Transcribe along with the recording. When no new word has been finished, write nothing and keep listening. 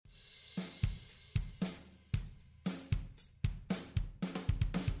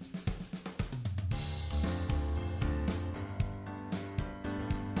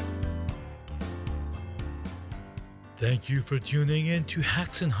Thank you for tuning in to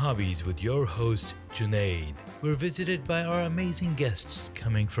Hacks and Hobbies with your host, Junaid. We're visited by our amazing guests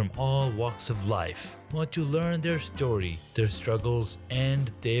coming from all walks of life. Want to learn their story, their struggles,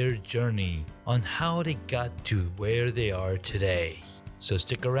 and their journey on how they got to where they are today. So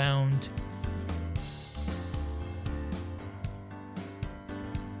stick around.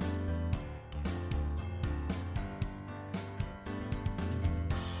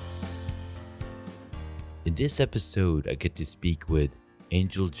 In this episode, I get to speak with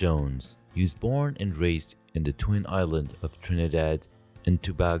Angel Jones. He was born and raised in the twin island of Trinidad and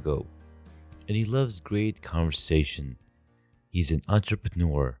Tobago, and he loves great conversation. He's an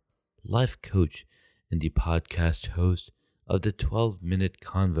entrepreneur, life coach, and the podcast host of the 12-Minute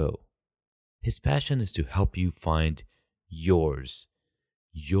Convo. His passion is to help you find yours,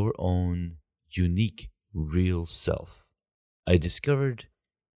 your own unique, real self. I discovered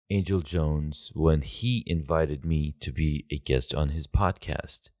Angel Jones when he invited me to be a guest on his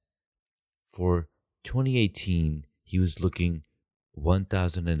podcast. For 2018, he was looking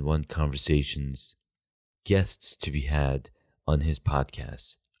 1001 conversations, guests to be had on his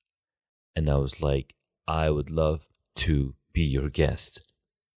podcast. And I was like, I would love to be your guest.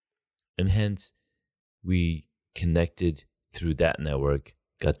 And hence, we connected through that network,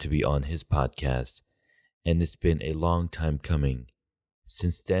 got to be on his podcast, and it's been a long time coming.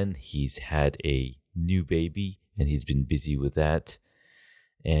 Since then, he's had a new baby and he's been busy with that.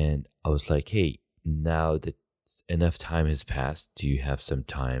 And I was like, hey, now that enough time has passed, do you have some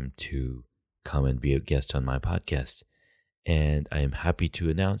time to come and be a guest on my podcast? And I am happy to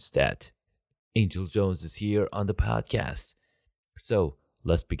announce that Angel Jones is here on the podcast. So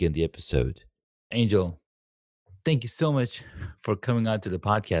let's begin the episode. Angel, thank you so much for coming on to the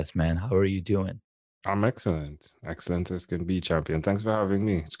podcast, man. How are you doing? I'm excellent. Excellent as can be, champion. Thanks for having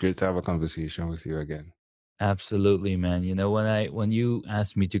me. It's great to have a conversation with you again. Absolutely, man. You know, when you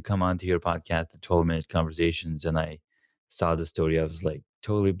asked me to come onto your podcast, the 12-minute conversations, and I saw the story, I was like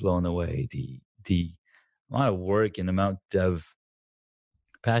totally blown away. The amount of work and amount of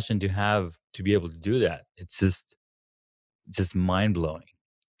passion to have to be able to do that. It's just mind blowing.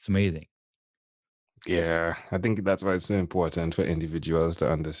 It's amazing. Yeah, I think that's why it's so important for individuals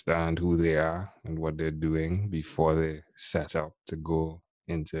to understand who they are and what they're doing before they set up to go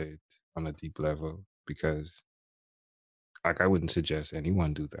into it on a deep level. Because, like, I wouldn't suggest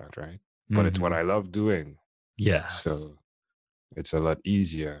anyone do that, right? But it's what Hmm. I love doing. Yes. So it's a lot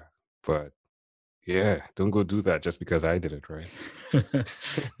easier. But yeah, don't go do that just because I did it, right?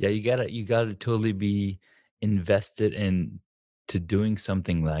 Yeah, you gotta totally be invested in to doing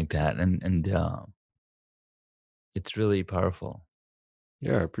something like that, and it's really powerful.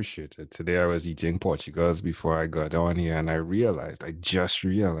 Yeah, I appreciate it. Today I was eating Portugal's before I got on here, and I just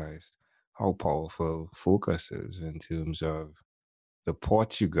realized how powerful focus is in terms of the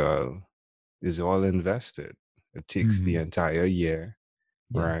Portugal is all invested. It takes the Hmm. entire year,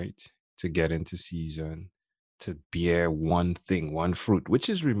 Yeah. right, to get into season, to bear one thing, one fruit, which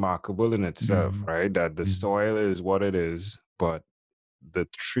is remarkable in itself, Hmm. right? That the Hmm. soil is what it is, but the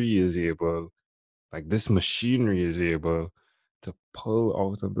tree is able, like this machinery is able to pull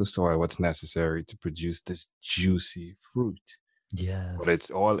out of the soil what's necessary to produce this juicy fruit. But Yes.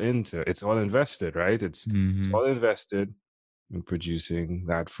 it's all invested, right? It's Hmm. all invested in producing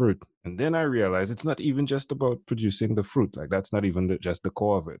that fruit. And then I realized it's not even just about producing the fruit. Like that's not even just the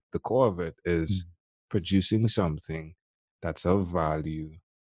core of it. The core of it is producing something that's of value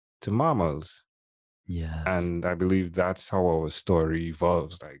to mammals. Yes. And I believe that's how our story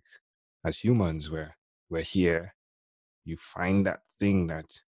evolves. Like as humans, we're here. You find that thing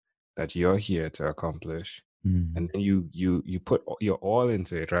that you're here to accomplish, Mm. and then you put your all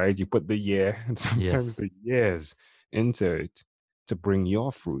into it, right? You put the year and sometimes Yes. the years into it to bring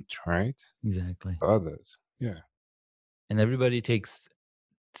your fruit, right? Exactly. To others. Yeah. And everybody takes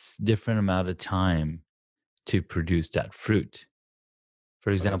different amount of time to produce that fruit.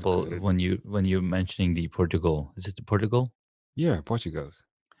 For Oh, that's example, good. when you're mentioning the Portugal, is it the Portugal? Yeah, Portugal's.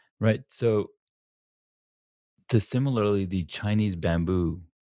 Right. So similarly, the Chinese bamboo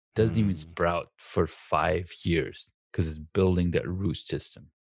doesn't even Mm, sprout for 5 years because it's building that root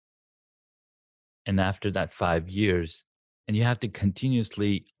system. And after that 5 years, and you have to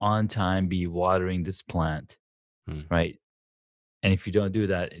continuously on time be watering this plant, mm, right? And if you don't do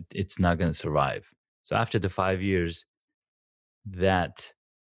that, it's not going to survive. So after the 5 years, that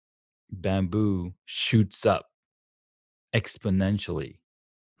bamboo shoots up exponentially.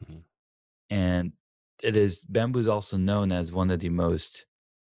 mm, And bamboo is also known as one of the most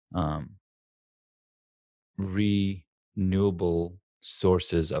um, renewable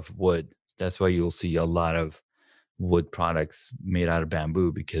sources of wood. That's why you'll see a lot of wood products made out of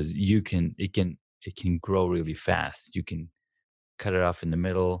bamboo because it can grow really fast. You can cut it off in the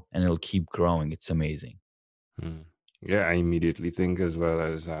middle and it'll keep growing. It's amazing. Hmm. Yeah, I immediately think as well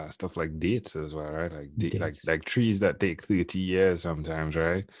as stuff like dates as well, right? Like Dates. like trees that take 30 years sometimes,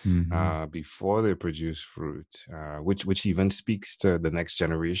 right? Hmm. Before they produce fruit, which even speaks to the next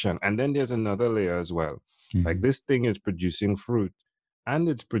generation. And then there's another layer as well. Like Hmm. this thing is producing fruit and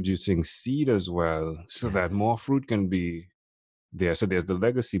it's producing seed as well, so that Yes, more fruit can be there. So there's the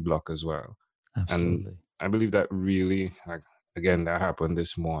legacy block as well. And absolutely. I believe that really, like, again, that happened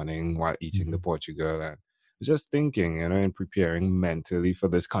this morning while eating the Hmm. Portugal. And I was just thinking, and preparing mentally for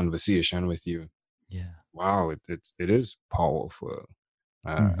this conversation with you. Yeah. Wow, it is powerful.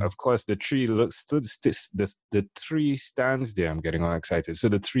 Hmm. Of course, the tree looks stood. The tree stands there. I'm getting all excited. So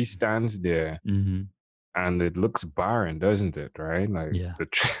the tree stands there, Hmm. and it looks barren, doesn't it? Right, like Yeah.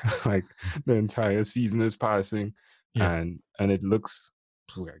 like the entire season is passing, Yeah. and it looks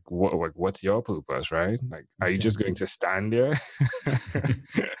like what's your purpose, right? Like, are you just going Exactly. to stand there?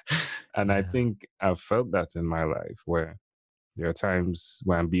 And I Yeah. think I've felt that in my life where there are times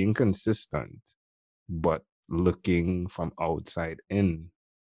where I'm being consistent, but looking from outside in,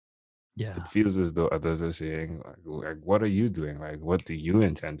 it Yeah. feels as though others are saying, like, what are you doing? Like, what do you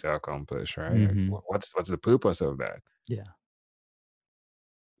intend to accomplish, right? Like, Hmm. what's the purpose of that? Yeah.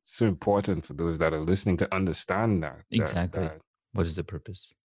 It's so important for those that are listening to understand Exactly. that What is the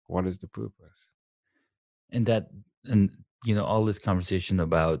purpose? what is the purpose? And that, and all this conversation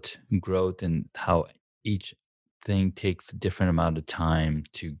about growth and how each thing takes a different amount of time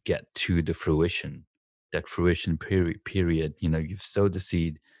to get to the fruition, that fruition period. You've sowed the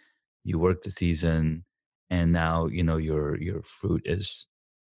seed, you work the season, and now your fruit is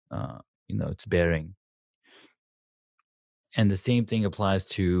uh it's bearing. And the same thing applies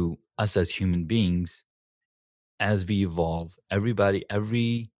to us as human beings. As we evolve,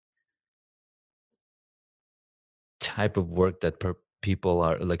 every type of work that people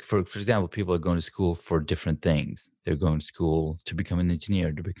are like, for example, people are going to school for different things. They're going to school to become an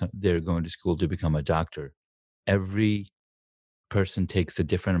engineer, they're going to school to become a doctor. Every person takes a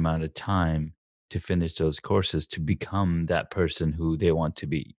different amount of time to finish those courses to become that person who they want to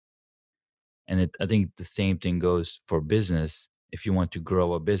be. And I think the same thing goes for business. If you want to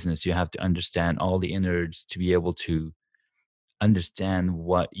grow a business, you have to understand all the innards to be able to understand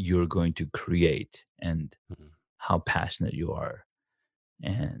what you're going to create and Mhm. how passionate you are.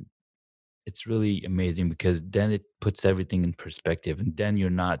 And it's really amazing because then it puts everything in perspective, and then you're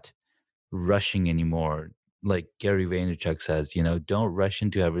not rushing anymore. Like Gary Vaynerchuk says, don't rush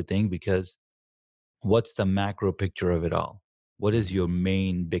into everything, because what's the macro picture of it all? What is Mhm. your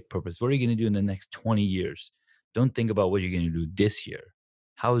main big purpose? What are you going to do in the next 20 years? Don't think about what you're going to do this year.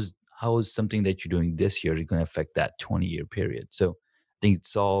 How is something that you're doing this year going to affect that 20-year period? So I think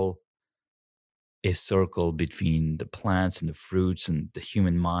it's all a circle between the plants and the fruits and the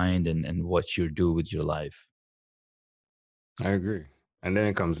human mind, and what you do with your life. I agree. And then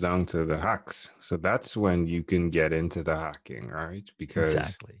it comes down to the hacks. So that's when you can get into the hacking, right?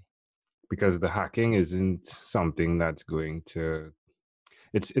 Exactly. Because the hacking isn't something that's going to,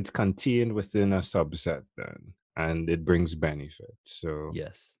 it's contained within a subset then, and it brings benefits. So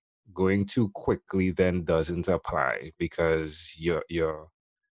Yes. going too quickly then doesn't apply because you're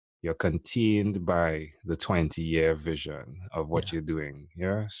contained by the 20-year vision of what Yeah. you're doing.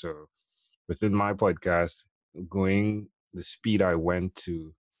 Yeah. So within my podcast, going the speed I went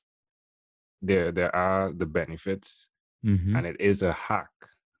to, there are the benefits, Mm-hmm. and it is a hack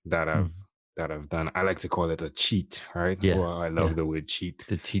that I've Hmm. that I've done. I like to call it a cheat, right? Yeah. Well, I love Yeah. the word cheat.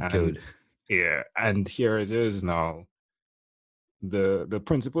 The cheat And code. yeah, and here it is now. The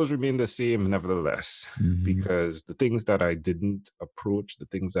principles remain the same nevertheless, Mm-hmm. because the things that I didn't approach, the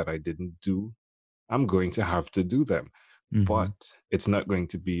things that I didn't do, I'm going to have to do them. Mm-hmm. But it's not going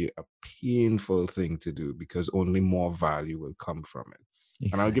to be a painful thing to do because only more value will come from it.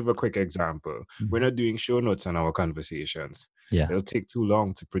 And I'll give a Exactly. quick example. We're Mm-hmm. not doing show notes on our conversations. Yeah. It'll take too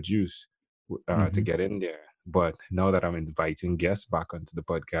long to produce, to Mm-hmm. get in there. But now that I'm inviting guests back onto the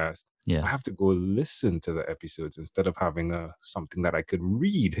podcast, I Yeah. have to go listen to the episodes instead of having something that I could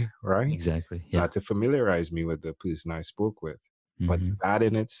read, right? Exactly. Yeah. To familiarize me with the person I spoke with. But Mm-hmm. that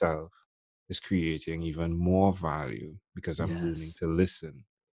in itself is creating even more value because I'm learning Yes. to listen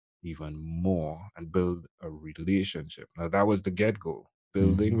even more and build a relationship. Now, that was the get go,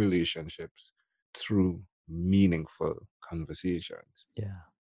 building Mm-hmm. relationships through meaningful conversations. Yeah.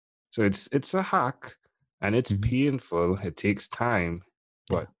 So it's a hack, and it's Mm-hmm. painful. It takes time,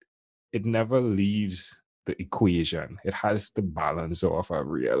 Yeah. but it never leaves the equation. It has to balance off, I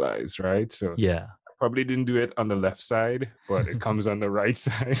realize, right? So Yeah. probably didn't do it on the left side, but it comes on the right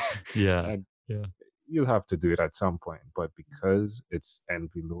side. Yeah. And Yeah. you'll have to do it at some point. But because it's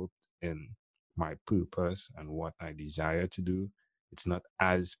enveloped in my purpose and what I desire to do, it's not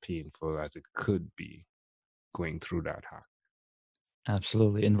as painful as it could be going through that hack.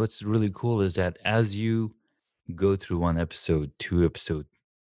 Absolutely. And what's really cool is that as you go through one episode, two episode,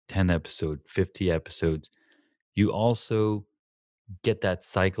 10 episode, 50 episodes, you also get that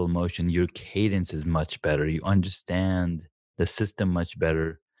cycle motion. Your cadence is much better. You understand the system much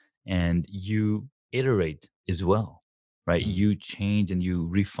better and you iterate as well, right? Mm. You change and you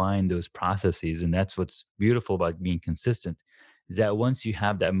refine those processes. And that's what's beautiful about being consistent is that once you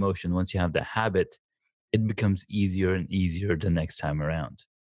have that motion, once you have that habit, it becomes easier and easier the next time around.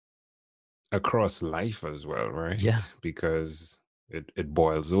 Across life as well, Yeah, right? Because it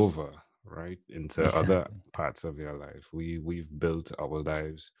boils over, right, into other exactly. parts of your life. We've built our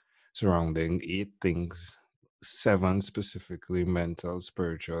lives surrounding 8 things, 7 specifically: mental,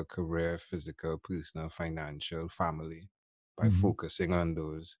 spiritual, career, physical, personal, financial, family. By Hmm. focusing on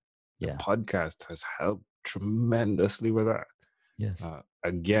those, the Yeah. podcast has helped tremendously with that. Yes.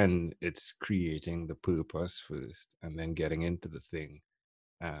 Again, it's creating the purpose first and then getting into the thing.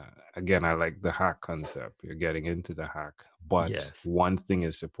 Again, I like the hack concept. You're getting into the hack, but Yes. one thing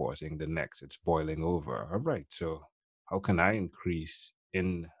is supporting the next. It's boiling over. All right. So, how can I increase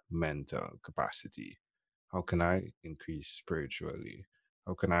in mental capacity? How can I increase spiritually?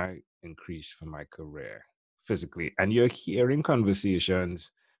 How can I increase for my career physically? And you're hearing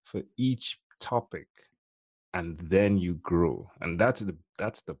conversations for each topic, and then you grow. And that's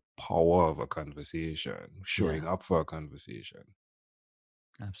the power of a conversation, showing Yeah, up for a conversation.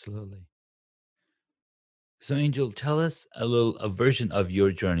 absolutely. So, Angel, tell us a version of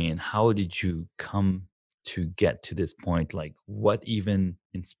your journey and how did you come to get to this point? Like, what even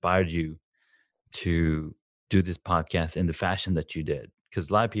inspired you to do this podcast in the fashion that you did? Because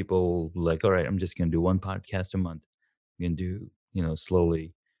a lot of people will like, all right, I'm just going to do one podcast a month. I'm going to do,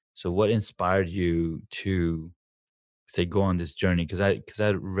 slowly. So, what inspired you to say go on this journey? Because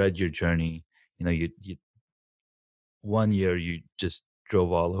I read your journey. You 1 year you just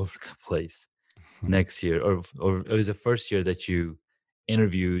drove all over the place. Next year, or it was the first year that you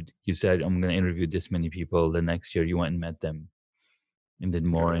interviewed, you said I'm going to interview this many people. The next year you went and met them and did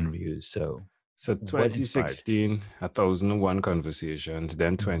more Okay. interviews. So So what inspired? 2016, 1001 conversations,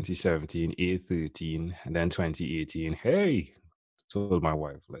 then Hmm. 2017, A13, and then 2018. Hey, told my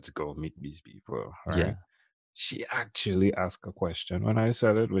wife, let's go meet these people. All right. Yeah. She actually asked a question when I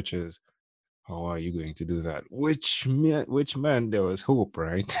said it, which is, how are you going to do that? Which man there was hope,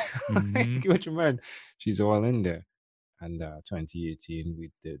 right? Hmm. Which man? She's all in there. And 2018,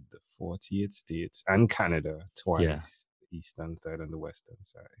 we did the 48 states and Canada Yeah. twice, the eastern side and the western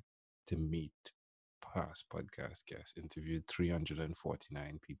side, to meet past podcast guests, interviewed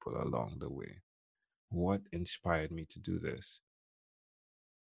 349 people along the way. What inspired me to do this?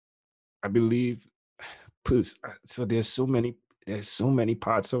 I believe, so there's so many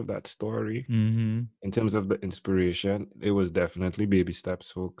parts of that story. Hmm. In terms of the inspiration, it was definitely baby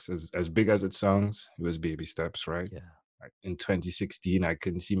steps, folks. As big as it sounds, it was baby steps, right? Yeah. Like in 2016, I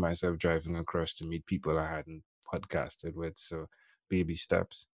couldn't see myself driving across to meet people I hadn't podcasted with. So baby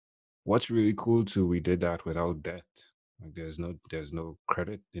steps. What's really cool too, we did that without debt. Like there's no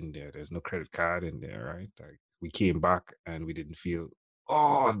credit in there. There's no credit card in there, right? Like we came back and we didn't feel,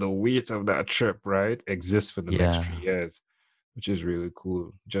 oh, the weight of that trip, right? Exists for the next Yeah. 3 years, which is really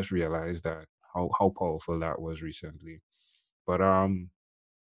cool. Just realized that how powerful that was recently. But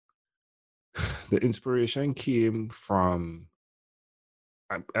the inspiration came from,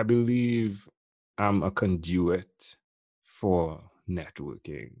 I believe I'm a conduit for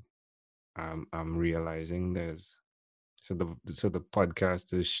networking. I'm realizing the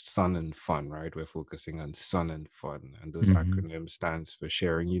podcast is Sun and Fun, right? We're focusing on Sun and Fun, and those Hmm. acronyms stands for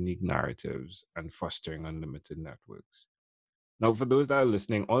sharing unique narratives and fostering unlimited networks. Now, for those that are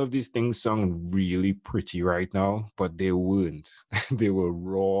listening, all of these things sound really pretty right now, but they weren't. They were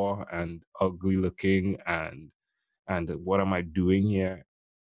raw and ugly looking, and what am I doing here?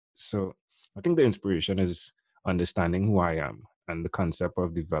 So I think the inspiration is understanding who I am and the concept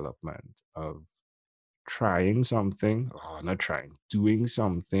of development, of trying something, or not trying, doing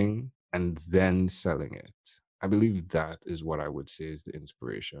something and then selling it. I believe that is what I would say is the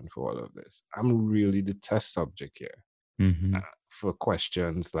inspiration for all of this. I'm really the test subject here, uh, Hmm. for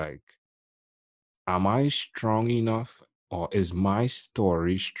questions like, am I strong enough, or is my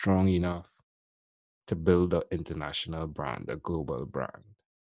story strong enough to build an international brand, a global brand?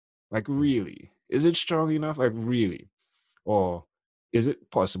 Like, Yeah. really? Is it strong enough? Like, really? Or is it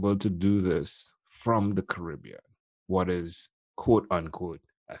possible to do this from the Caribbean, what is quote unquote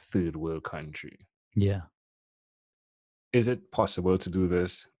a third world country. Yeah. Is it possible to do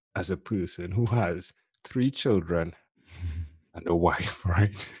this as a person who has 3 children and a wife,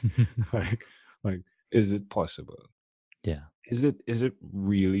 right? like, like, is it possible? Yeah. Is it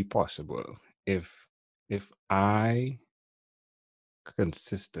really possible if I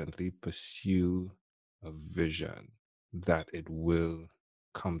consistently pursue a vision that it will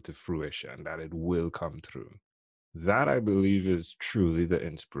come to fruition, that it will come through? That I believe is truly the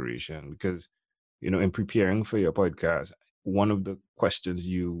inspiration because, in preparing for your podcast, one of the questions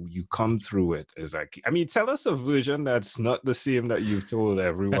you come through it is like, I mean, tell us a vision that's not the same that you've told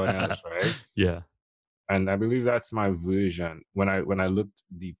everyone else, right? Yeah. And I believe that's my vision. When I looked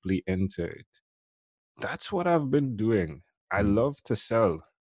deeply into it, that's what I've been doing. I Mm. love to sell.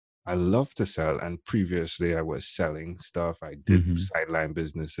 I love to sell. And previously I was selling stuff. I did Mm-hmm. sideline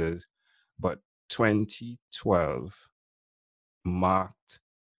businesses. But 2012 marked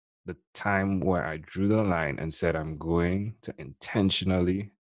the time where I drew the line and said, I'm going to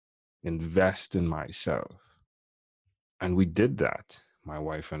intentionally invest in myself. And we did that, my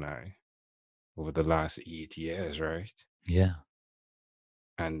wife and I, over the last 8 years, right? Yeah.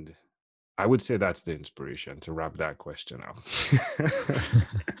 And I would say that's the inspiration to wrap that question up.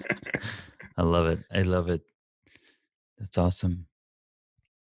 I love it. I love it. That's awesome.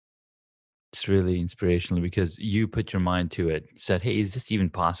 It's really inspirational because you put your mind to it, said, "Hey, is this even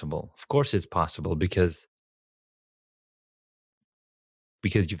possible?" Of course it's possible because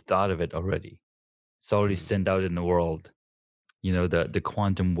you've thought of it already. It's already Mm, sent out in the world. The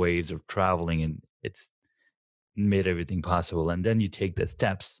quantum waves of traveling, and it's made everything possible. And then you take the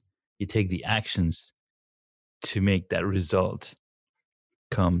steps, you take the actions to make that result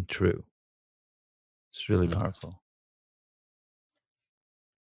come true. It's really mm. powerful.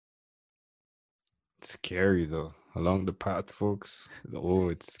 It's scary though. Along the path, folks. Oh,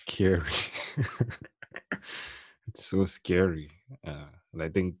 it's scary. It's so scary. And I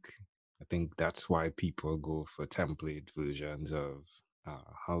think that's why people go for template versions of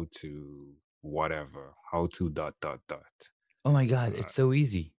how to whatever, how to dot dot dot. Oh my God, Uh, it's so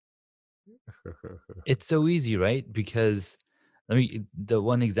easy. It's so easy, right? Because the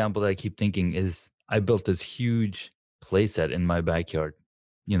one example that I keep thinking is I built this huge playset in my backyard,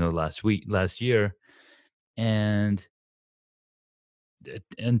 last year. And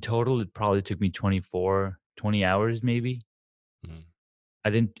in total, it probably took me 20 hours maybe. mm, I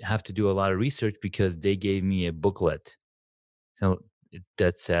didn't have to do a lot of research because they gave me a booklet. So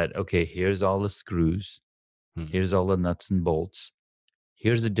that said, okay, here's all the screws, mm, here's all the nuts and bolts,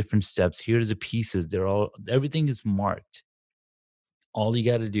 here's the different steps, here's the pieces. Everything is marked. All you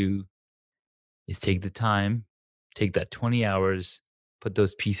got to do is take the time, take that 20 hours, put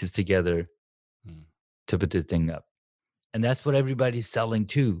those pieces together mm. to put the thing up. And that's what everybody's selling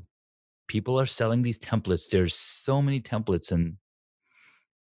too. People are selling these templates. There's so many templates and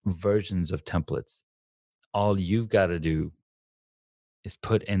versions of templates. All you've got to do is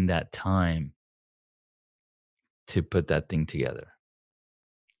put in that time to put that thing together.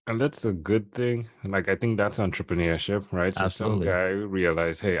 And that's a good thing. Like, I think that's entrepreneurship, right? So some Absolutely. guy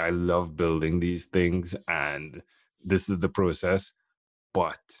realized, hey, I love building these things and this is the process.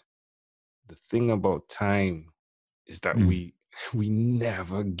 But the thing about time is that Mm. we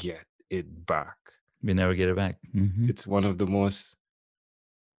never get it back. We never get it back. Hmm. It's one of the most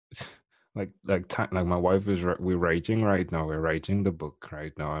like time, like my wife we're writing right now. We're writing the book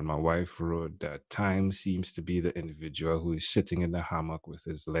right now, and my wife wrote that time seems to be the individual who is sitting in the hammock with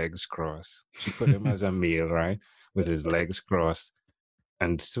his legs crossed. She put him as a male, right, with his legs crossed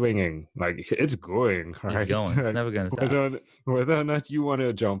and swinging like it's going It's right. going. It's Like, never going to stop. whether or not you want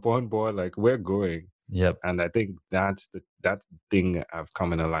to jump on board, like we're going. Yep. And I think that's the thing I've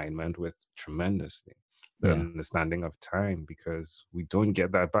come in alignment with tremendously. The Yeah. understanding of time because we don't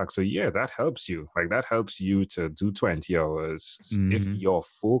get that back. So yeah, that helps you. Like that helps you to do 20 hours if Hmm. your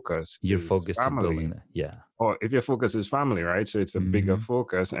focus You're is focused on building family. that. Yeah. Or if your focus is family, right? So it's a bigger Hmm.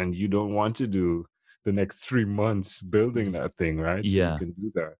 focus and you don't want to do the next 3 months building that thing, right? So you Yeah. can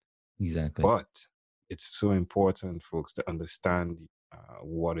do that. Exactly. But it's so important, folks, to understand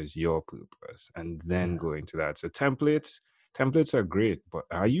what is your purpose and then Yeah. go into that. So templates are great, but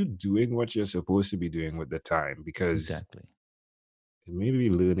are you doing what you're supposed to be doing with the time? Because Exactly. it may be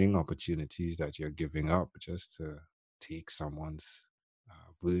learning opportunities that you're giving up just to take someone's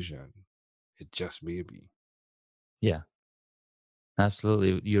version. It just may be. Yeah.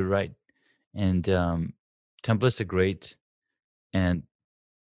 Absolutely. You're right. And templates are great. And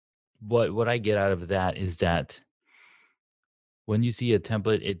what I get out of that is that when you see a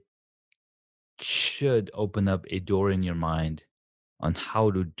template, it should open up a door in your mind on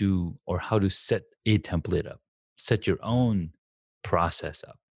how to do or how to set a template up, set your own process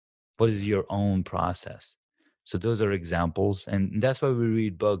up. What is Yeah. your own process? So those are examples, and that's why we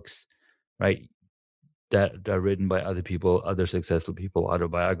read books, right? That are written by other people, other successful people,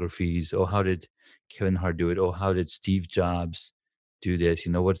 autobiographies. Oh, how did Kevin Hart do it? Oh, how did Steve Jobs do this?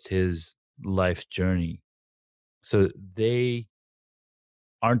 You know, what's his life journey? So they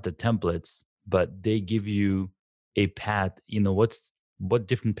aren't the templates, but they give you a path. You know, what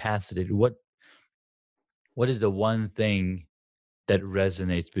different paths did it? What is the one thing that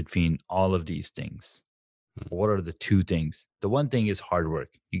resonates between all of these things? Mm, What are the two things? The one thing is hard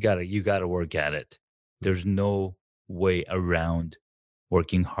work. You gotta work at it. mm, There's no way around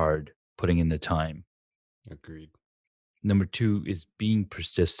working hard, putting in the time. agreed. Number two is being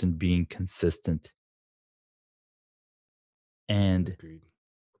persistent, being consistent. And Agreed.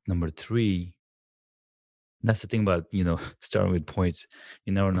 number three, that's the thing about, starting with points.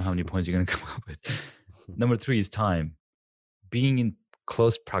 You never know how many points you're gonna come up with. Number three is time. Being in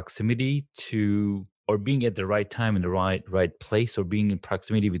close proximity to, or being at the right time in the right place, or being in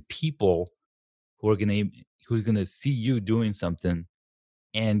proximity with people who are gonna who's gonna see you doing something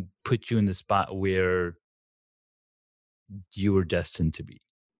and put you in the spot where you were destined to be.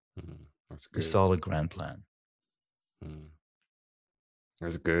 That's A good. solid grand plan. Mm,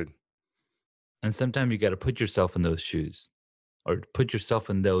 that's good. And sometimes you got to put yourself in those shoes or put yourself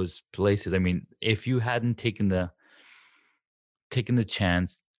in those places. I mean, if you hadn't taken the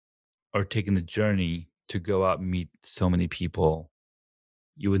chance or taken the journey to go out and meet so many people,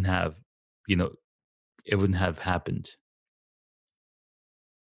 you wouldn't have, you know, it wouldn't have happened.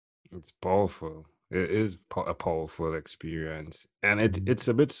 It's powerful. It is a powerful experience, and Mhm. it's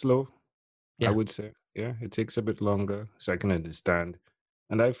a bit slow, I Yeah. would say. Yeah, it takes a bit longer, so I can understand,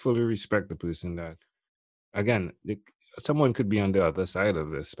 and I fully respect the person that. Again, someone could be on the other side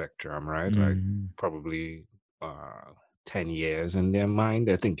of the spectrum, right? Like Mhm. probably 10 years in their mind,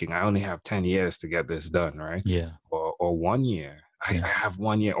 they're thinking, I only have 10 years to get this done, right? Yeah. Or 1 year. I Yeah. have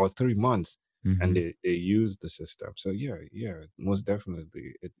 1 year or 3 months, and Mhm. they use the system. So yeah, yeah, most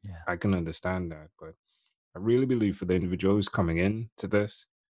definitely, Yeah. I can understand that. But I really believe for the individual who's coming in to this,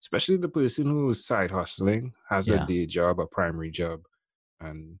 especially the person who's side hustling, has a Yeah. day job, a primary job,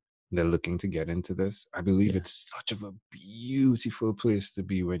 and they're looking to get into this, I believe Yeah. it's such of a beautiful place to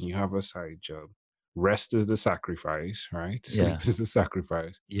be when you have a side job. Rest is the sacrifice, right? Yeah. Sleep is the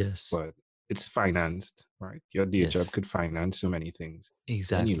sacrifice, Yes. but it's financed, right? Your day job Yes. could finance so many things.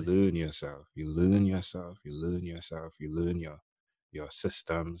 Then you Exactly. learn yourself, you learn yourself, you learn yourself, you learn your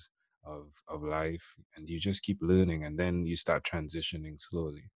systems of life, and you just keep learning, and then you start transitioning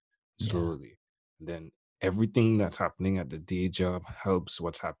slowly, Yeah. slowly. And then everything that's happening at the day job helps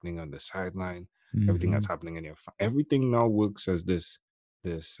what's happening on the sideline. Everything that's Mhm. happening in everything now works as this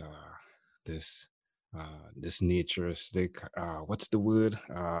this this naturistic what's the word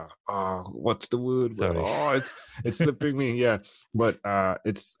what's the word Sorry. oh it's slipping me, yeah, but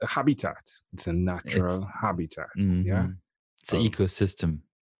it's a habitat, it's a It's natural habitat, yeah, mhm. It's an of ecosystem.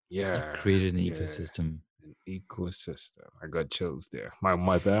 You yeah, created an yeah, ecosystem. an ecosystem. I got chills there. My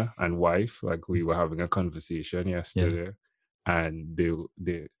mother and wife, like we were having a conversation Yeah. yesterday, and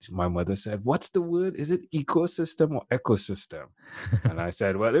my mother said, "What's the word? Is it ecosystem or ecosystem?" And I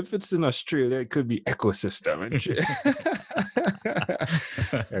said, "Well, if it's in Australia, it could be ecosystem."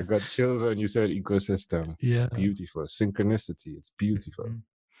 And I got chills when you said ecosystem. Yeah. Beautiful synchronicity. It's beautiful. Mhm.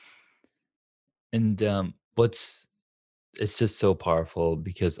 And what's it's just so powerful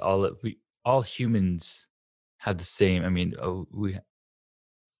because all humans have the same. I mean, we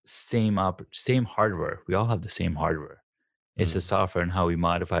same hardware. We all have the same hardware. It's the Mm, software and how we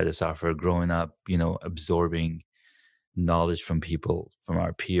modify the software. Growing up, absorbing knowledge from people, from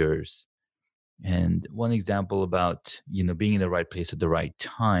our peers. And one example about being in the right place at the right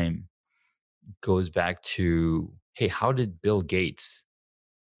time goes back to, hey, how did Bill Gates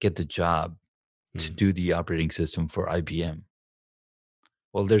get the job to mm, do the operating system for IBM?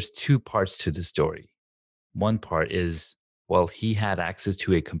 Well, there's two parts to the story. One part is, well, he had access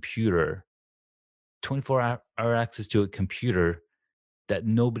to a computer, 24-hour access to a computer that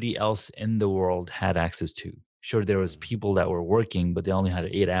nobody else in the world had access to. Sure, there was mm, people that were working, but they only had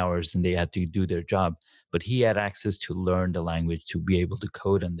 8 hours and they had to do their job. But he had access to learn the language to be able to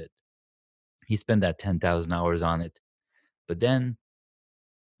code on it. He spent that 10,000 hours on it. But then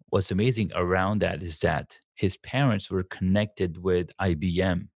what's amazing around that is that his parents were connected with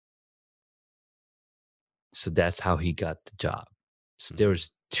IBM. So that's how he got the job. So there mm,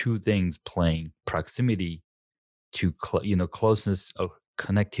 was two things playing: proximity to closeness of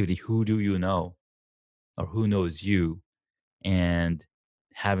connectivity. Who do you know, or who knows you, and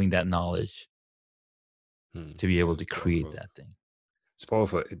having that knowledge to be able It's to create powerful. that thing. It's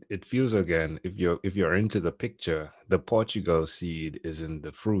powerful. It feels again, if you're into the picture, the Portugal seed is in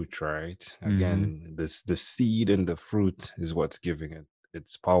the fruit, right? Mm-hmm. Again, the seed in the fruit is what's giving it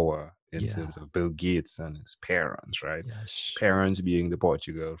its power in Yeah. terms of Bill Gates and his parents, right? His Yes. parents being the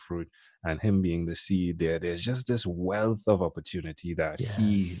Portugal fruit and him being the seed there. There's just this wealth of opportunity that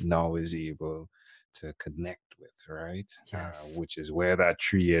he Yes. now is able to connect with, right? Yes. Which is where that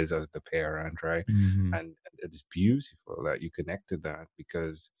tree is as the parent, right? Mm-hmm. And it's beautiful that you connected that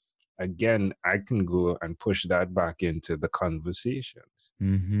because again I can go and push that back into the conversations.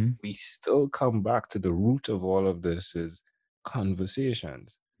 Mm-hmm. We still come back to the root of all of this is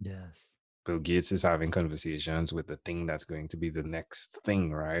conversations. Yes. Bill Gates is having conversations with the thing that's going to be the next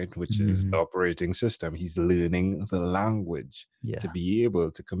thing, right? Which is Mm-hmm. the operating system. He's learning the language to Yeah. be able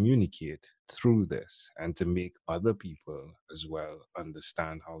to communicate through this and to make other people as well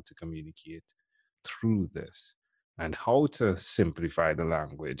understand how to communicate through this and how to simplify the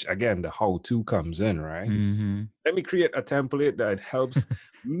language. Again, the how to comes in, right? Mm-hmm. Let me create a template that helps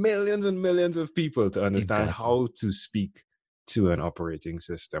millions and millions of people to understand Exactly. how to speak to an operating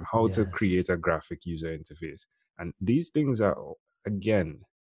system, how to Yes. create a graphic user interface. And these things are, again,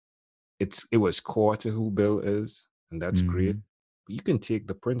 it was core to who Bill is, and that's great. Mm-hmm. But you can take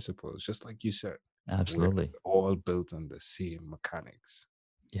the principles, just like you said. We're Absolutely. all built on the same mechanics.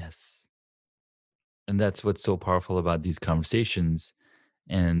 Yes. And that's what's so powerful about these conversations,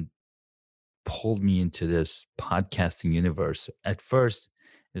 and pulled me into this podcasting universe. At first,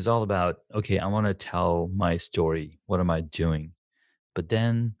 it was all about, okay, I want to tell my story. What am I doing? But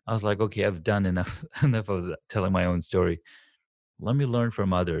then I was like, okay, I've done enough enough of that, telling my own story. Let me learn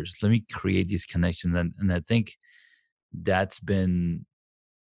from others. Let me create these connections. And I think that's been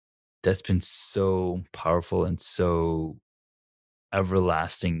that's been so powerful and so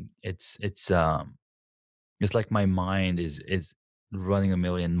everlasting. It's like my mind is running a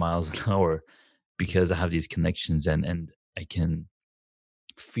million miles an hour because I have these connections, and I can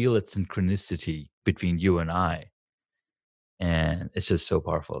feel its synchronicity between you and I. And it's just so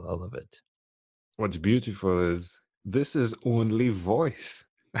powerful. I love it. What's beautiful is this is only voice.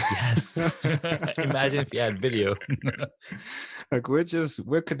 Yes. Imagine if you had video. Like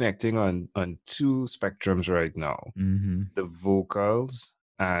we're connecting on two spectrums right now, Hmm. the vocals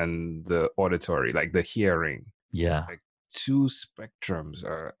and the auditory, like the hearing. Yeah. Like two spectrums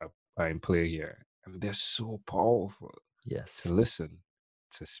are in play here, and they're so powerful to Yes. listen,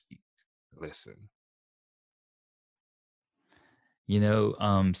 to speak, to listen.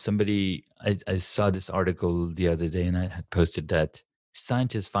 Somebody, I saw this article the other day, and I had posted that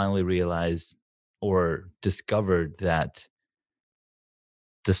scientists finally realized or discovered that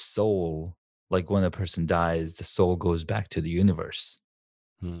the soul, like when a person dies, the soul goes back to the universe.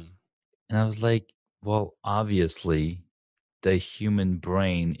 Hmm. And I was like, well, obviously, the human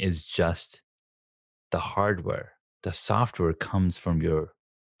brain is just the hardware. The software comes from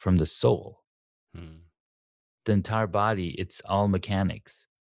the soul. Hmm. The entire body, it's all mechanics.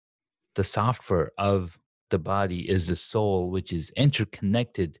 The software of the body is the soul, which is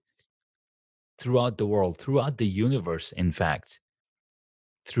interconnected throughout the world, throughout the universe, in fact,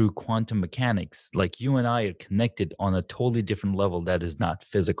 through quantum mechanics. Like you and I are connected on a totally different level that is not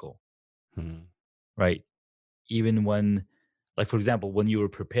physical, Hmm. right? Even when, like, for example, when you were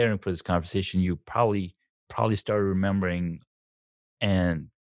preparing for this conversation, you probably started remembering and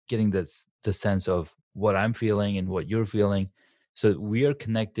getting the sense of what I'm feeling and what you're feeling. So we are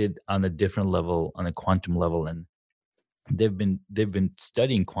connected on a different level, on a quantum level, and they've been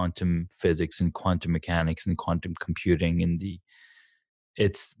studying quantum physics and quantum mechanics and quantum computing, and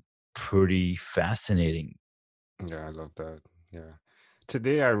it's pretty fascinating. Yeah, I love that. Yeah.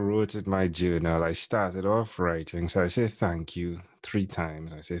 Today I wrote in my journal, I started off writing. So I say thank you 3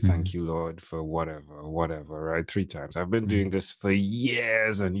 times. I say Hmm. thank you, Lord, for whatever, whatever, right? 3 times. I've been doing Hmm. this for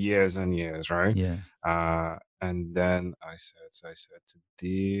years and years and years, right? Yeah. And then I said,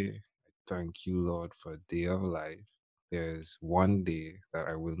 today, I thank you, Lord, for a day of life. There's one day that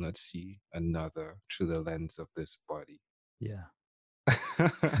I will not see another through the lens of this body. Yeah.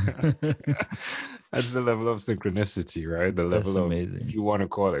 That's the level of synchronicity, right? The That's level of, if amazing. you want to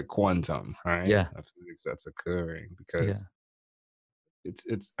call it quantum, right? Yeah. Of physics that's occurring Yeah. because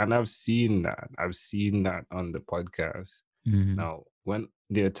it's and I've seen that. I've seen that on the podcast. Hmm. Now, when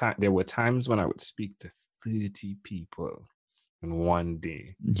there were times when I would speak to 30 people in one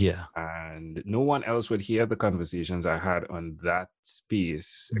day, Yeah. and no one else would hear the conversations I had on that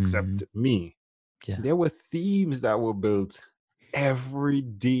space Hmm. except me. Yeah. There were themes that were built every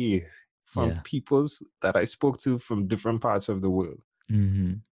day from Yeah. peoples that I spoke to from different parts of the world.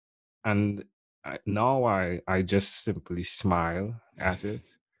 Mm-hmm. And now I just simply smile at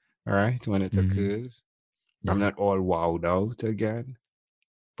it, all right, when it Mm-hmm. occurs. I'm Yeah. not all wowed out again,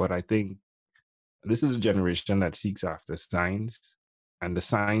 but I think this is a generation that seeks after signs, and the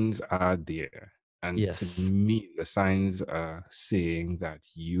signs are there. And to Yes. me, the signs are saying that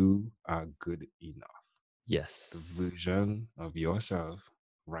you are good enough. The Yes. version of yourself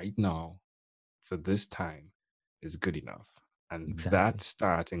right now for this time is good enough. And that Exactly.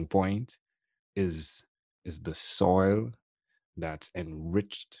 starting point is the soil that's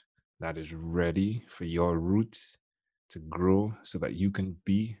enriched, that is ready for your roots to grow so that you can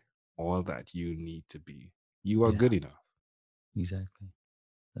be all that you need to be. You are Yeah. good enough. Exactly.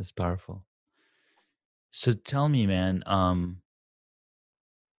 That's powerful. So tell me, man,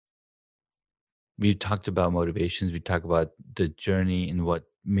 we talked about motivations, we talked about the journey and what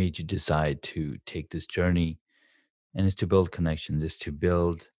made you decide to take this journey. And it's to build connections, it's to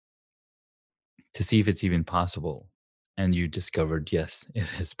build to see if it's even possible. And you discovered, yes, it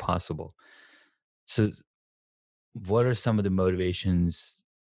is possible. So what are some of the motivations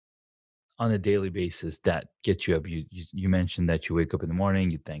on a daily basis that get you up? You mentioned that you wake up in the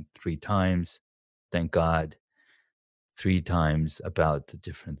morning, you thank 3 times, thank God 3 times about the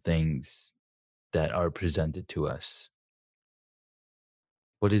different things that are presented to us.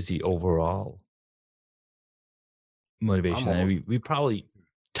 What is the overall I'm motivation? And all we probably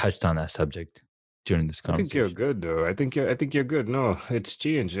touched on that subject during this I think you're conversation. good though. I think you're good. No, it's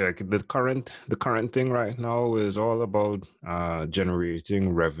changed. Like the current thing right now is all about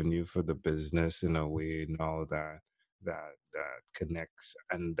generating revenue for the business in a way now that connects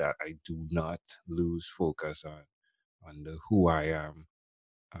and that I do not lose focus on the who I am,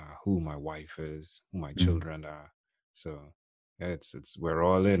 who my wife is, who my Mhm, children are. So yeah, it's we're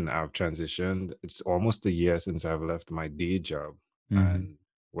all in. I've transitioned. It's almost a year since I've left my day job, mhm. and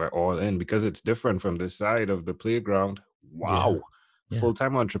we're all in because it's different from this side of the playground. Yeah, Wow, yeah. full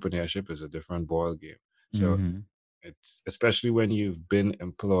time entrepreneurship is a different ball game. So Mhm. it's especially when you've been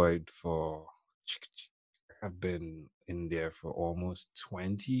employed for. I've been in there for almost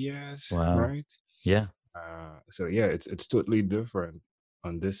 20 years, Wow. right? Yeah. So yeah, it's totally different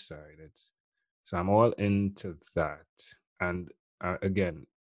on this side. It's so I'm all into that, and again,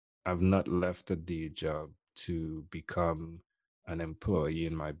 I've not left a day job to become an employee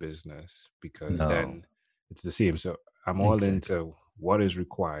in my business because No. then it's the same. So I'm all Exactly. into what is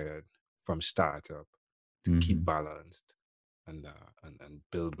required from startup to keep Mhm. balanced and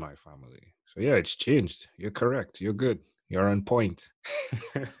build my family. So yeah, it's changed. You're correct. You're good. You're on point.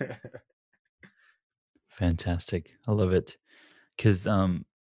 Fantastic. I love it. 'Cause,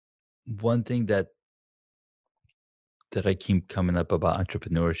 one thing that I keep coming up about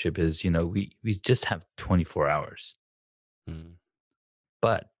entrepreneurship is, we just have 24 hours, Mm,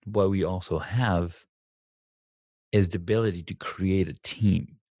 but what we also have is the ability to create a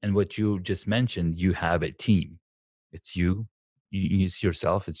team. And what you just mentioned, you have a team. It's it's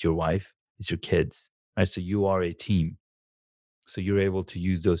yourself, it's your wife, it's your kids, right? So you are a team. So you're able to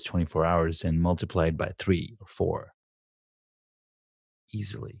use those 24 hours and multiply it by 3 or 4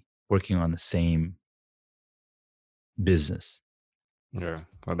 easily, working on the same business. yeah.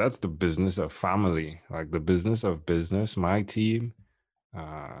 Well, that's the business of family, like the business of business. My team,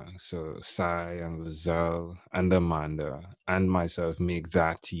 so Sai and Lizelle and Amanda and myself make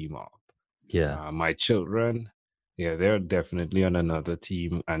that team up. Yeah. My children, yeah, they're definitely on another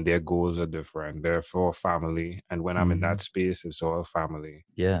team and their goals are different. They're for family. And when I'm in that Mhm. space, it's all family.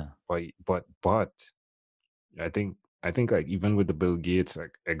 Yeah. But I think like even with the Bill Gates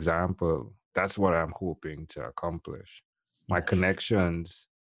like example, that's what I'm hoping to accomplish. My Yes. connections,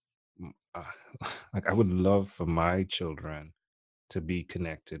 like I would love for my children to be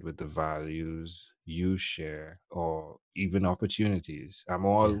connected with the values you share or even opportunities. Yeah.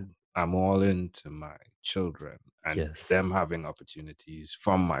 I'm all into my children and Yes. them having opportunities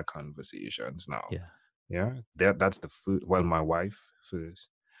from my conversations now. Yeah. Yeah. That's the food. Well, my wife first.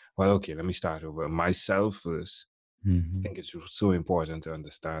 Well, okay, let me start over. Myself first. I Mhm. think it's so important to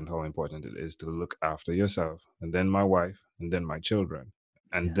understand how important it is to look after yourself, and then my wife, and then my children,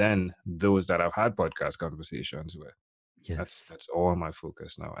 and Yes. then those that I've had podcast conversations with. Yes. That's all my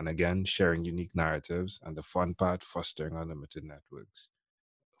focus now. And again, sharing unique narratives and the fun part, fostering unlimited networks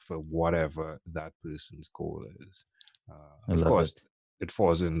for whatever that person's goal is. I Of love course, it. it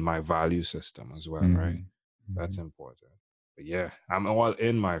falls in my value system as well, right? Mhm. That's Mhm. important. But yeah, I'm all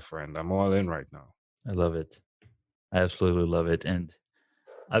in, my friend. I'm all in right now. I love it. I absolutely love it, and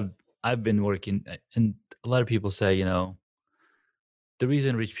I've I've been working, and a lot of people say, the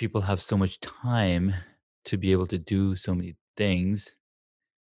reason rich people have so much time to be able to do so many things is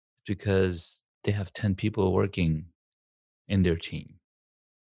because they have 10 people working in their team.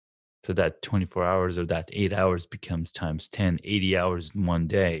 So that 24 hours or that 8 hours becomes times 10, 80 hours in one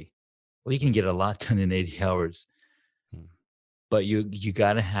day. Well, you can get a lot done in 80 hours, Mm. but you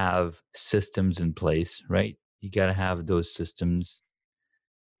got to have systems in place, right? You got to have those systems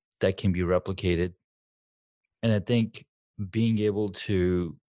that can be replicated. And I think being able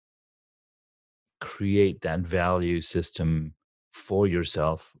to create that value system for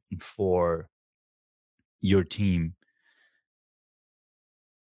yourself, for your team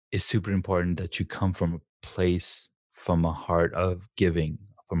is super important, that you come from a place, from a heart of giving,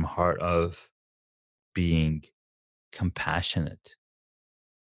 from a heart of being compassionate.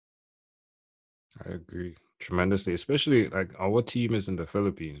 I agree tremendously, especially like our team is in the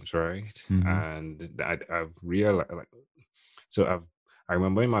Philippines, right? Mhm. And I've realized, like, so I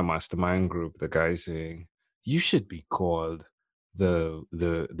remember in my mastermind group, the guy saying, "You should be called the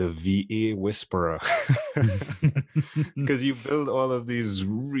VA whisperer," because you build all of these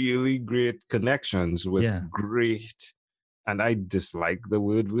really great connections with Yeah, great. And I dislike the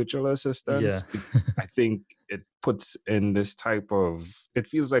word virtual yeah, assistants. I think it puts in this type of, it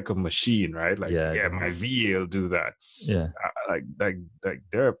feels like a machine, right? Like, yeah, it yeah, my does. VA will do that. Yeah, Like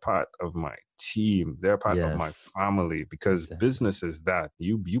they're a part of my team. They're a part of my yes, family, because exactly. business is that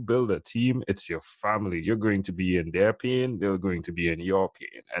you build a team. It's your family. You're going to be in their pain. They're going to be in your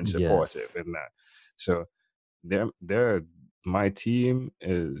pain and supportive Yes. in that. So they're my team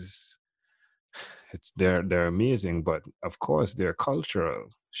is, they're amazing, but of course there are cultural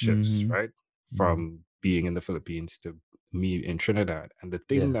shifts, Mhm, right? mhm. From being in the Philippines to me in Trinidad. And the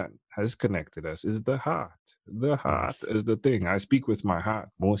thing Yeah, that has connected us is the heart. The heart yes, is the thing. I speak with my heart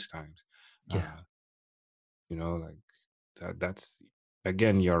most times. yeah. Uh, like that's,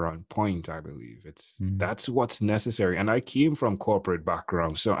 again, you're on point. I believe Mhm, that's what's necessary. And I came from corporate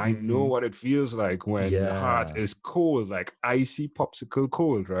background, so I know mhm. what it feels like when the heart Yeah, is cold, like icy popsicle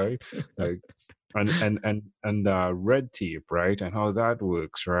cold, right? Like, and red tape, right? And how that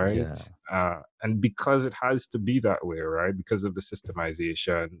works, right? yeah, And because it has to be that way, right? Because of the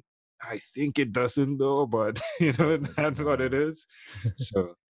systemization, I think it doesn't though, but it doesn't, that's what it yeah. is.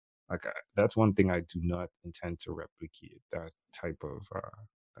 So, like, that's one thing I do not intend to replicate, that type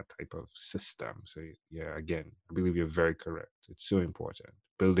of system. So yeah, again, I believe you're very correct. It's so important.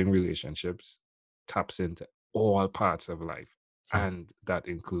 Building relationships taps into all parts of life, Yeah, and that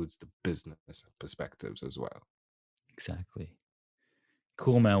includes the business perspectives as well. exactly.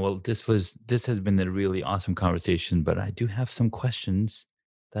 Cool, man. Well, this has been a really awesome conversation, but I do have some questions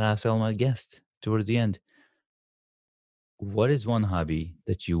that I ask all my guests towards the end. What is one hobby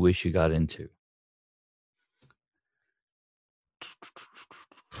that you wish you got into?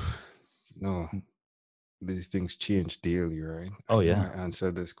 No, these things change daily, right? I Oh know I yeah.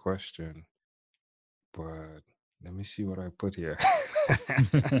 answered this question, but let me see what I put here.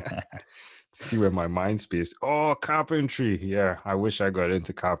 See where my mind space. Oh, carpentry. Yeah, I wish I got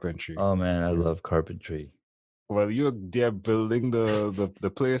into carpentry. Oh man, I Yeah. love carpentry. Well, you're there building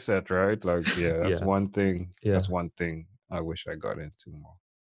the play set, right? Like, yeah, that's Yeah, one thing. yeah. That's one thing I wish I got into more.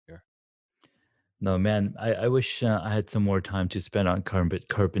 Yeah. No, man, I wish I had some more time to spend on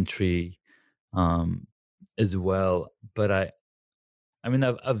carpentry um, as well. But I mean,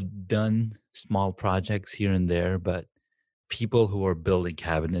 I've done small projects here and there, but people who are building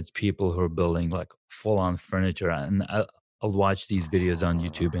cabinets, people who are building like full on furniture, and I'll watch these videos on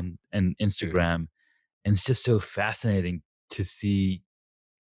YouTube and Yeah. Instagram, and it's just so fascinating to see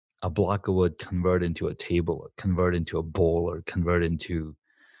a block of wood convert into a table, or convert into a bowl, or convert into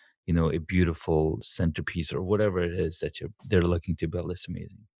a beautiful centerpiece or whatever it is that they're looking to build. It's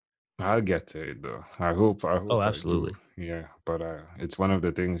amazing. I'll get to it though. I Oh, hope I do. absolutely. Yeah. But it's one of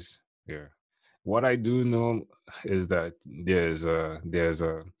the things, yeah. What I do know is that there's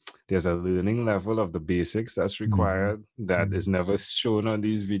a learning level of the basics that's Mhm. required that is Mhm. never shown on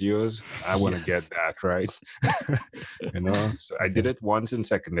these videos. I want to get Yes. that right. So I did Yeah. it once in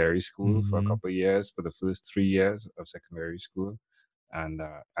secondary school for a Mhm. couple of years, for the first 3 years of secondary school. And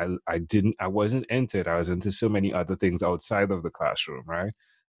I wasn't into it. I was into so many other things outside of the classroom, right?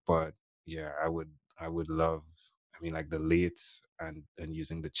 But yeah, I would love, I mean, like the lathes and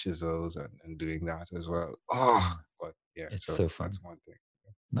using the chisels and doing that as well. Oh, Yeah. but yeah, It's so so that's fun. one thing.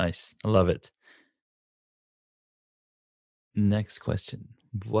 Nice. I love it. Next question.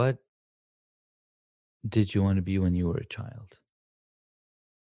 What did you want to be when you were a child?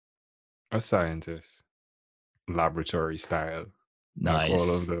 A scientist, laboratory style, like all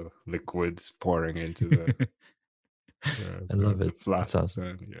of Nice. the liquids pouring into the I love The it. That's flasks awesome.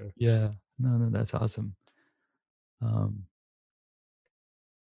 and yeah. Yeah. No, that's awesome. Um,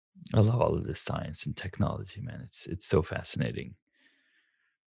 I love all of this science and technology, man. It's so fascinating.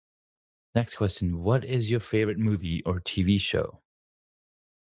 Next question. What is your favorite movie or TV show?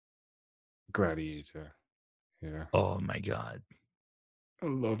 Gladiator. Yeah. Oh my God. I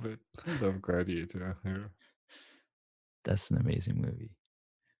love it. I love Gladiator. Yeah. That's an amazing movie.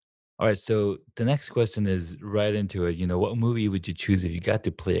 All right. So the next question is right into it. What movie would you choose if you got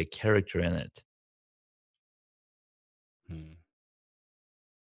to play a character in it? Hmm.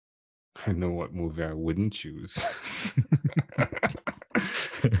 I know what movie I wouldn't choose.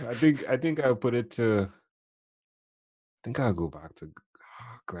 I think I'll put it to. I think I'll go back to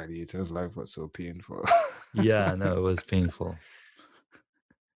Gladiator's life was so painful. Yeah, no, it was painful.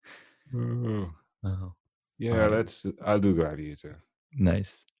 Oh. Oh, all Yeah, right. I'll do Gladiator.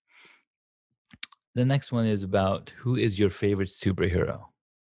 Nice. The next one is about who is your favorite superhero?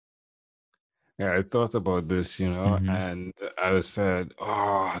 Yeah, I thought about this, Mm-hmm. and I said,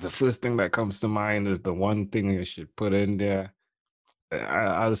 oh, the first thing that comes to mind is the one thing you should put in there.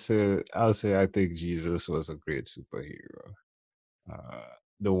 I'll say I think Jesus was a great superhero. Uh,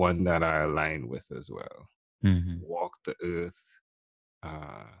 the one that I align with as well. Mm-hmm. Walked the earth,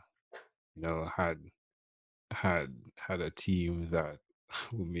 uh, had had a team that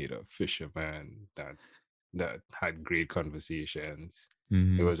who made a fisherman that had great conversations. It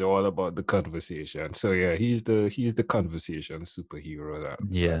Mm-hmm. was all about the conversation. So yeah, he's the conversation superhero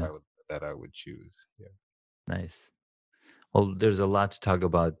Yeah, that I would choose. Yeah. nice. Well, there's a lot to talk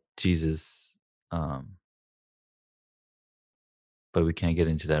about Jesus, um, but we can't get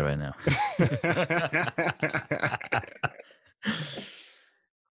into that right now.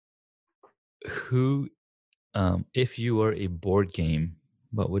 Who, if you were a board game,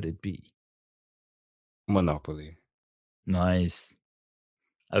 what would it be? Monopoly. Nice.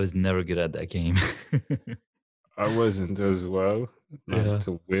 I was never good at that game. I wasn't as well, not Yeah.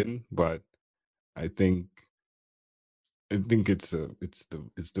 to win, but I think it's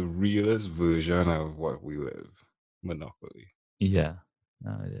the realest version of what we live. Monopoly. Yeah.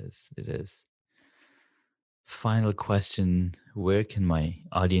 No, it is. It is. Final question. Where can my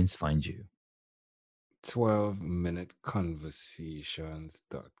audience find you?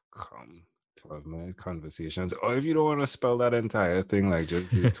 12minuteconversations.com. 12-minute conversations. Or if you don't want to spell that entire thing, like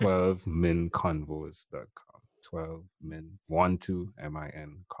just do 12minconvos.com. 12min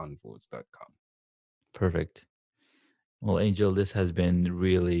convos.com. Perfect. Well, Angel, this has been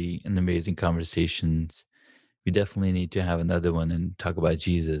really an amazing conversation. We definitely need to have another one and talk about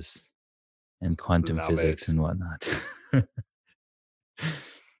Jesus and quantum Love physics it. and whatnot.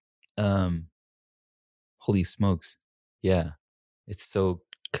 um, holy smokes. Yeah. It's so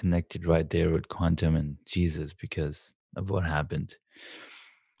connected right there with quantum and Jesus because of what happened.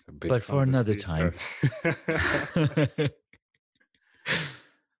 It's a big But for another conversation. time.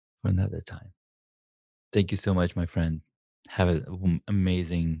 For another time. Thank you so much, my friend. Have an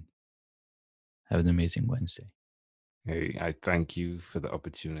amazing Wednesday. Hey, I thank you for the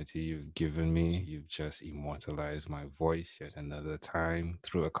opportunity you've given me. You've just immortalized my voice yet another time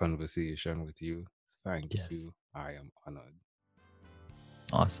through a conversation with you. Thank Yes. you. I am honored.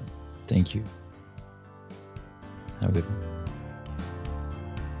 Awesome. Thank you. Have a good one.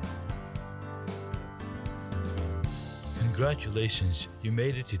 Congratulations, you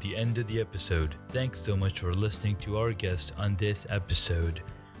made it to the end of the episode. Thanks so much for listening to our guest on this episode.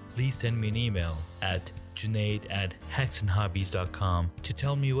 Please send me an email at junaid@hacksandhobbies.com to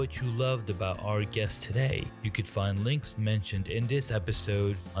tell me what you loved about our guest today. You could find links mentioned in this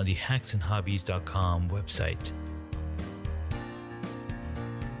episode on the hacksandhobbies.com website.